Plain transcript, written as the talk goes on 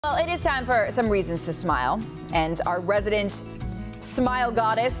Well, it is time for some reasons to smile, and our resident smile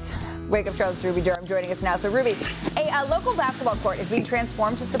goddess, Wake Up Charlotte's Ruby Durham, joining us now. So, Ruby, a local basketball court is being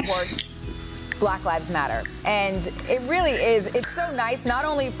transformed to support Black Lives Matter, and it really is. It's so nice, not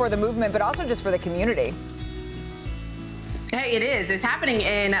only for the movement, but also just for the community. Hey, it is. It's happening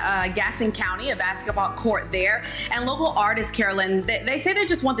in Gaston County, a basketball court there. And local artists, Carolyn, they say they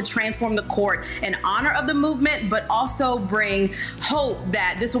just want to transform the court in honor of the movement, but also bring hope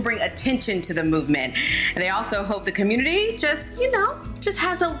that this will bring attention to the movement. And they also hope the community just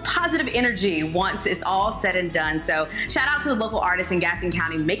has a positive energy once it's all said and done. So shout out to the local artists in Gaston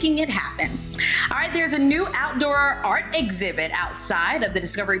County making it happen. All right, there's a new outdoor art exhibit outside of the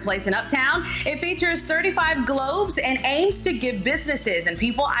Discovery Place in Uptown. It features 35 globes and aims to give businesses and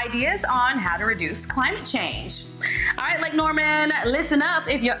people ideas on how to reduce climate change. All right, Lake Norman, listen up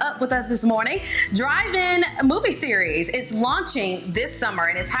if you're up with us this morning. Drive-in movie series is launching this summer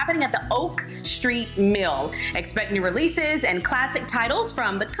and it's happening at the Oak Street Mill. Expect new releases and classic titles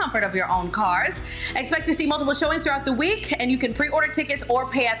from the comfort of your own cars. Expect to see multiple showings throughout the week, and you can pre-order tickets or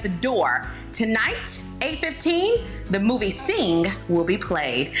pay at the door. Tonight, 8:15, the movie Sing will be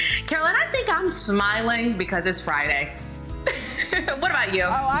played. Carolyn, I think I'm smiling because it's Friday. What about you?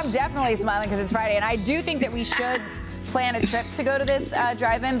 Oh, I'm definitely smiling because it's Friday, and I do think that we should plan a trip to go to this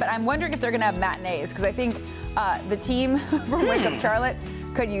drive-in, but I'm wondering if they're going to have matinees, because I think the team from Wake Up Charlotte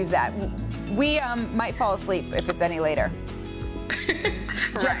could use that. We might fall asleep if it's any later.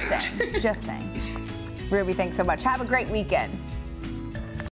 Just saying. Ruby, thanks so much. Have a great weekend.